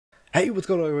Hey, what's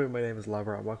going on everyone? My name is Labb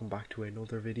and welcome back to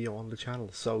another video on the channel.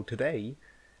 So today,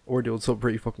 we're doing something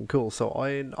pretty fucking cool. So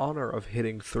in honor of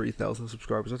hitting 3,000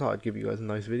 subscribers, I thought I'd give you guys a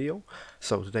nice video.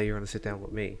 So today you're going to sit down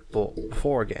with me. But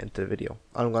before I get into the video,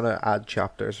 I'm going to add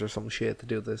chapters or some shit to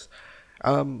do this.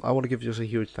 I want to give just a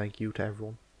huge thank you to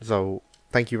everyone. So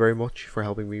thank you very much for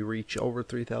helping me reach over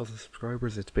 3,000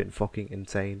 subscribers. It's been fucking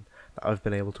insane that I've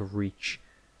been able to reach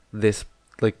this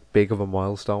like big of a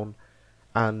milestone.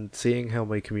 And seeing how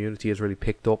my community has really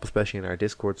picked up, especially in our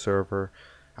Discord server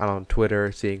and on Twitter,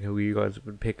 seeing how you guys have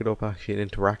been picking up actually and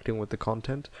interacting with the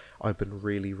content, I've been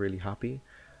really happy.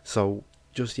 So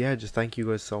just thank you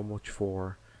guys so much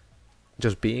for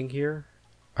just being here.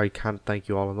 I can't thank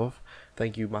you all enough.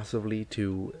 Thank you massively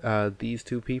to these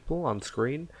two people on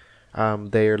screen.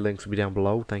 Their links will be down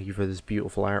below. Thank you for this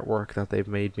beautiful artwork that they've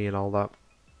made me and all that.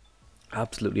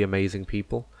 Absolutely amazing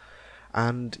people.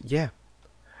 And yeah.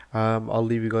 I'll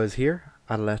leave you guys here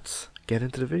and let's get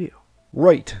into the video.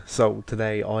 Right, so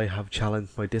today I have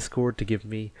challenged my Discord to give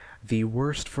me the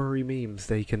worst furry memes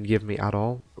they can give me at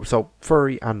all. So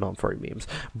furry and non-furry memes,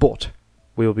 but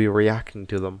we'll be reacting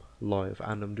to them live,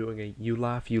 and I'm doing a you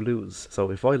laugh you lose.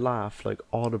 So if I laugh, like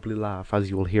audibly laugh, as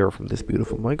you will hear from this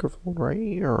beautiful microphone right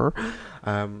here,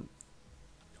 I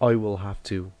will have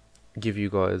to give you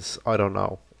guys, I don't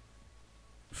know,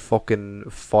 fucking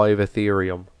 5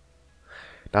 Ethereum.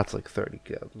 That's like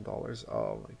 $30,000.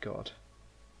 Oh my god.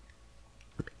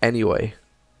 Anyway,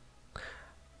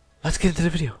 let's get into the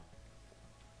video.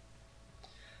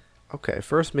 Okay,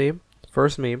 first meme.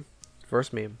 It's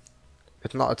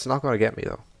not gonna get me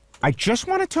though. I just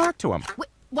want to talk to him. Wait,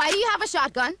 why do you have a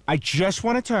shotgun? I just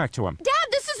want to talk to him. Dad,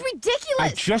 this is ridiculous.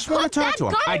 I just want to talk to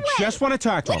him. I just want to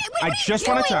talk to him. I just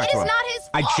want to talk to him.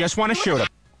 I just want to shoot him.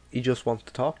 He just wants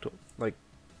to talk to him. Like,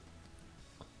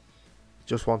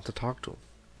 just wants to talk to him.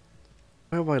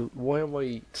 Why am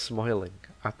I smiling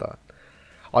at that?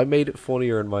 I made it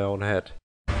funnier in my own head.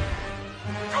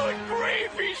 Good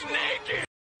grief, he's naked!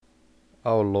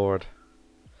 Oh lord.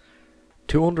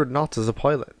 200 knots as a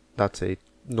pilot. That's a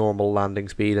normal landing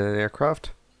speed in an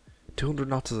aircraft. 200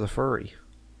 knots as a furry.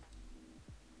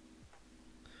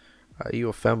 Are you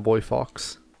a femboy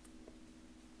fox?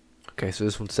 Okay, so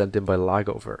this one's sent in by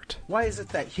Lagovert. Why is it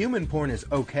that human porn is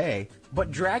okay,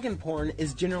 but dragon porn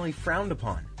is generally frowned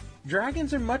upon?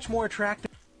 Dragons are much more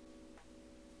attractive.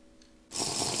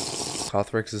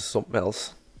 Cothrix is something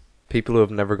else. People who have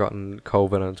never gotten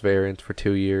COVID and its variants for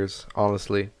 2 years,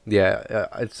 honestly. Yeah,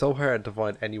 it's so hard to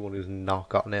find anyone who's not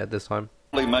gotten it this time.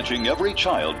 Matching every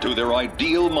child to their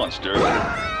ideal monster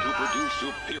to produce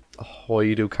superior. Oh, why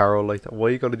you do Carol like that? Why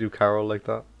you gotta do Carol like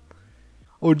that?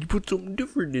 Oh, you put something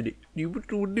different in it. You put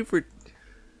something different.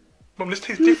 Mum, this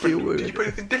tastes different. Did you put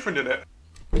anything different in it?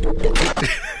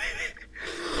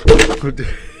 Did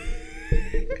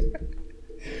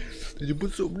you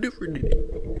put something different in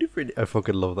it? I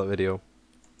fucking love that video.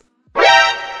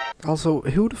 Also,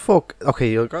 who the fuck?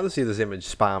 Okay, you're gonna see this image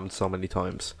spammed so many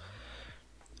times.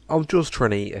 I'm just trying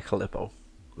to eat a Calippo.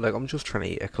 Like, I'm just trying to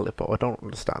eat a Calippo. I don't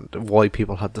understand why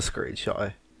people had the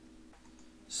screenshot.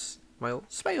 Smile.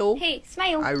 Smile. Hey,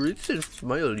 smile. I really said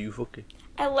smile, you fucking.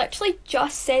 I literally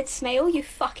just said smile, you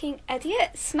fucking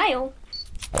idiot. Smile.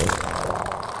 Perfect.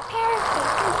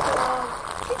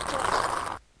 Good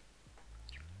job.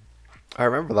 I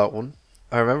remember that one.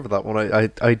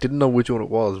 I didn't know which one it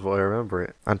was, but I remember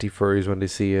it. Anti-furries, when they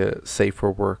see a safe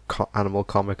for work animal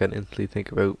comic, and instantly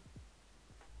think about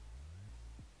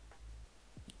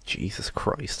Jesus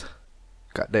Christ.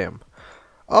 Goddamn.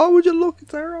 Oh, would you look,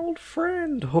 it's our old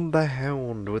friend Hunt the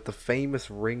Hound with the famous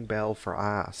ring bell for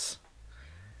ass.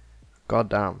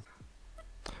 Goddamn.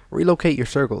 Relocate your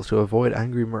circles to avoid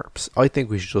angry merps. I think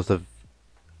we should just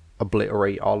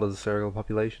obliterate all of the circle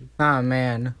population. Ah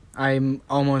man, I'm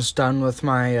almost done with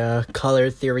my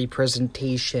color theory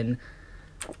presentation.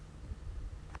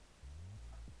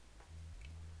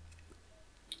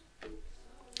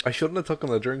 I shouldn't have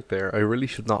taken a drink there. I really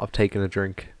should not have taken a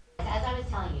drink. As I was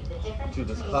telling you, the difference Dude,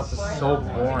 this between class is sport so and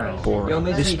boring. Boring. Yo,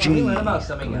 This Missy, G. can we learn about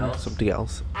something else? Something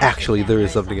else. Actually, there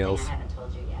is something else. I haven't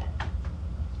told you yet.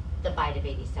 The bite of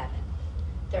 87.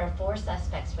 There are 4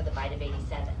 suspects for the bite of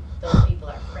 87. Those people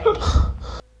are Freddy.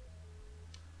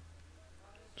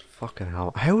 Fucking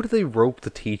hell. How did they rope the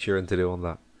teacher into doing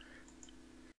that?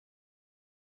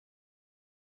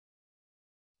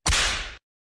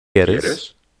 Get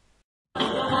it?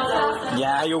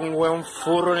 Ya hay un buen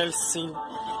furro en el cine.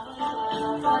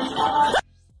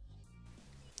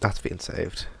 That's being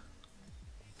saved.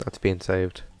 That's being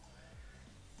saved.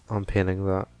 I'm pinning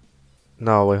that.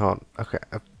 No, wait, hold on. Okay.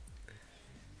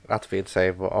 That's being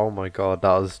saved, but oh my god,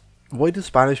 that was... Why do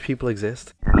Spanish people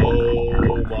exist?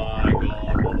 Oh my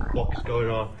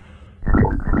going on?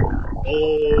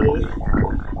 Oh.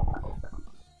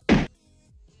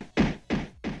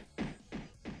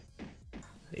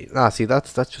 Nah, see,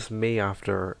 that's just me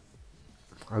after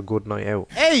a good night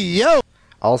out. Hey, yo!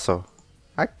 Also,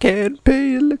 I can't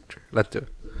pay electric. Let's do it.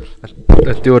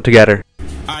 Let's do it together.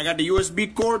 I got the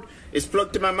USB cord. It's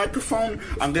plugged to my microphone.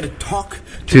 I'm gonna talk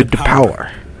To the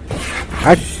power.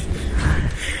 I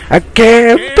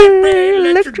can't pay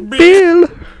electric bill.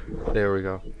 There we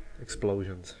go.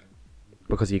 Explosions.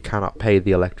 Because you cannot pay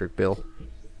the electric bill.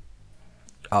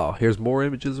 Oh, here's more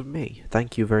images of me.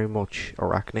 Thank you very much,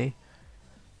 Arachne.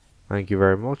 Thank you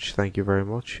very much. Thank you very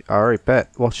much. Alright,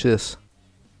 bet. Watch this.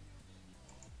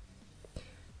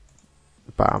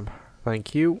 Bam.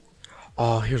 Thank you.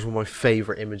 Oh, here's one of my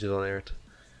favorite images on earth.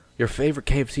 Your favorite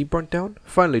KFC burnt down?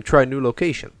 Finally try a new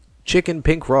location. Chicken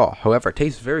pink raw. However,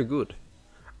 tastes very good.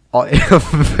 I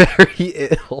am very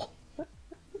ill.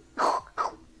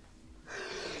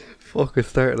 Fuck, I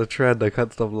started a trend. I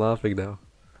can't stop laughing now.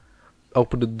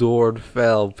 Opened the door and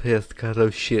fell. Pissed. Can't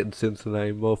have shit in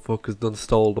Cincinnati. Motherfuckers done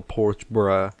stole the porch,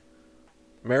 bruh.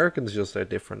 Americans just are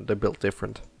different. They're built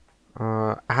different.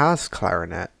 Ass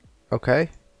clarinet. Okay.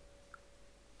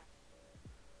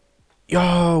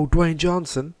 Yo, Dwayne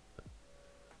Johnson.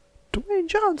 Dwayne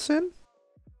Johnson.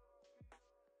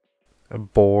 A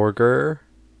burger.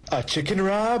 A chicken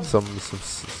wrap. Some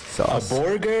sauce. A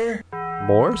burger.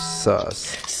 More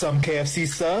sauce. Some KFC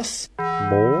sauce.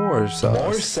 More sauce.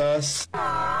 More sauce.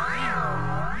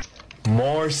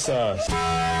 More sauce.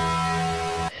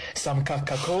 Some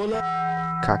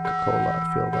Coca-Cola. Coca-Cola,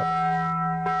 I feel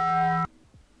that.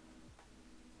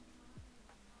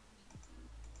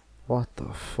 What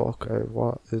the fuck?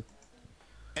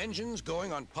 Engines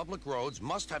going on public roads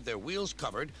must have their wheels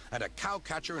covered and a cow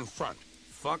catcher in front.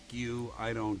 Fuck you,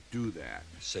 I don't do that,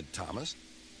 said Thomas.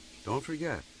 Don't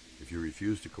forget, if you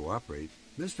refuse to cooperate,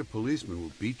 Mr. Policeman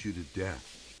will beat you to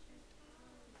death.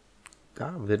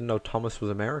 Damn, didn't know Thomas was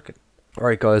American.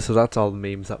 Alright guys, so that's all the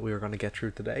memes that we were going to get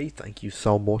through today. Thank you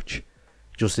so much.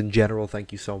 Just in general,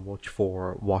 thank you so much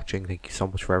for watching. Thank you so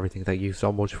much for everything. Thank you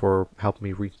so much for helping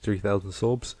me reach 3,000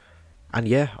 subs. And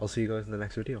yeah, I'll see you guys in the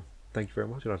next video. Thank you very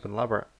much, and I've been Labb.